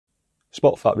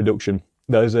Spot fat reduction.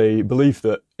 There's a belief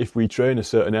that if we train a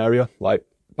certain area, like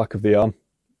back of the arm,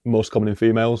 most common in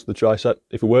females, the tricep,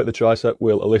 if we work the tricep,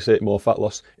 we'll elicit more fat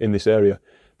loss in this area.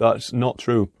 That's not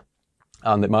true.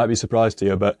 And it might be a surprise to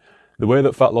you, but the way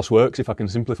that fat loss works, if I can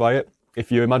simplify it,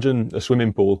 if you imagine a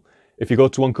swimming pool, if you go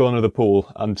to one corner of the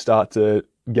pool and start to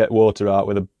get water out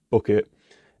with a bucket,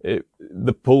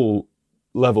 the pool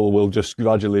level will just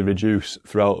gradually reduce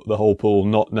throughout the whole pool,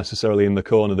 not necessarily in the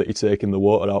corner that you're taking the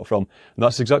water out from. And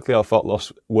that's exactly how fat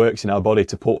loss works in our body,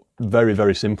 to put very,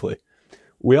 very simply.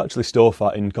 We actually store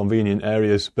fat in convenient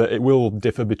areas, but it will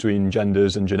differ between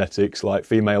genders and genetics. Like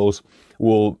females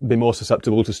will be more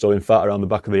susceptible to storing fat around the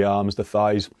back of the arms, the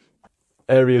thighs,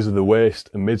 areas of the waist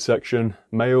and midsection.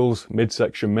 Males,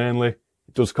 midsection mainly.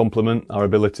 It does complement our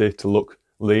ability to look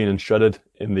lean and shredded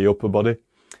in the upper body.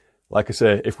 Like I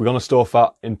say, if we're going to store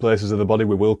fat in places of the body,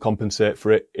 we will compensate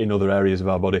for it in other areas of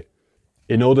our body.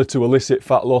 In order to elicit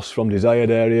fat loss from desired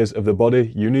areas of the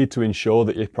body, you need to ensure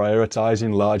that you're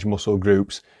prioritising large muscle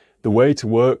groups. The way to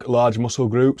work large muscle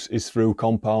groups is through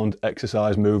compound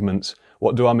exercise movements.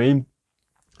 What do I mean?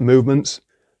 Movements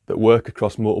that work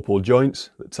across multiple joints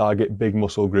that target big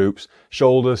muscle groups: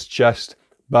 shoulders, chest,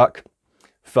 back,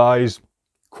 thighs,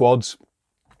 quads,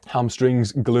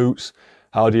 hamstrings, glutes.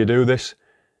 How do you do this?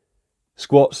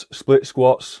 Squats, split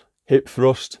squats, hip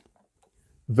thrust,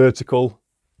 vertical,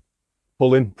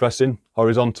 pulling, pressing,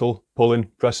 horizontal, pulling,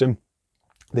 pressing.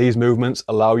 These movements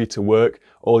allow you to work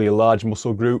all your large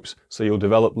muscle groups, so you'll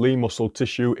develop lean muscle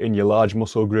tissue in your large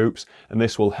muscle groups, and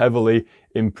this will heavily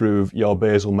improve your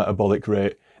basal metabolic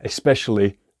rate,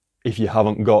 especially if you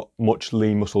haven't got much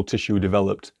lean muscle tissue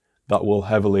developed. That will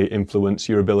heavily influence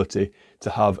your ability to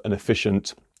have an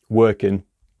efficient working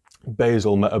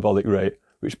basal metabolic rate,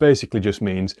 which basically just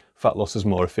means fat loss is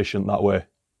more efficient that way.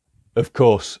 Of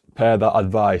course, pair that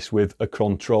advice with a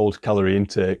controlled calorie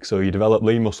intake. So you develop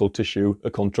lean muscle tissue, a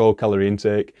controlled calorie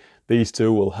intake. These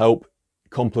two will help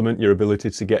complement your ability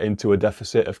to get into a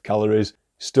deficit of calories.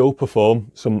 Still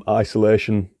perform some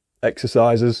isolation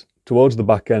exercises towards the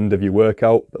back end of your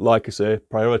workout, but like I say,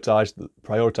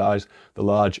 prioritise the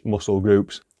large muscle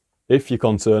groups. If you're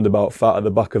concerned about fat at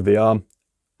the back of the arm,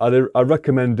 I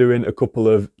recommend doing a couple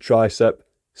of tricep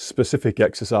specific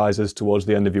exercises towards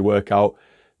the end of your workout,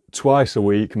 twice a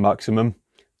week maximum.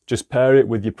 Just pair it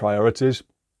with your priorities,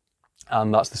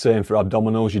 and that's the same for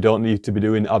abdominals. You don't need to be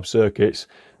doing ab circuits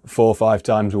 4 or 5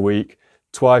 times a week.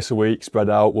 Twice a week spread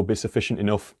out will be sufficient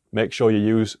enough. Make sure you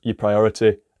use your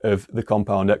priority of the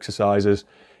compound exercises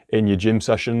in your gym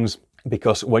sessions,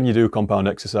 because when you do compound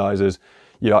exercises,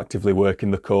 you're actively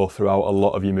working the core throughout a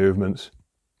lot of your movements.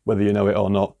 Whether you know it or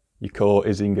not, your core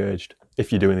is engaged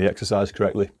if you're doing the exercise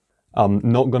correctly. I'm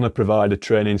not going to provide a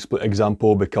training split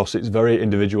example because it's very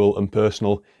individual and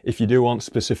personal. If you do want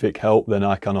specific help, then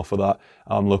I can offer that.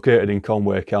 I'm located in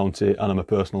Conway County and I'm a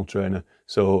personal trainer.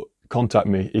 So contact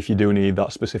me if you do need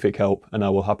that specific help, and I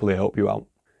will happily help you out.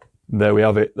 There we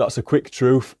have it. That's a quick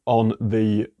truth on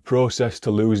the process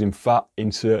to losing fat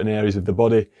in certain areas of the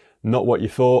body. Not what you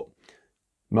thought.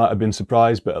 Might have been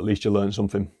surprised, but at least you learned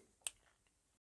something.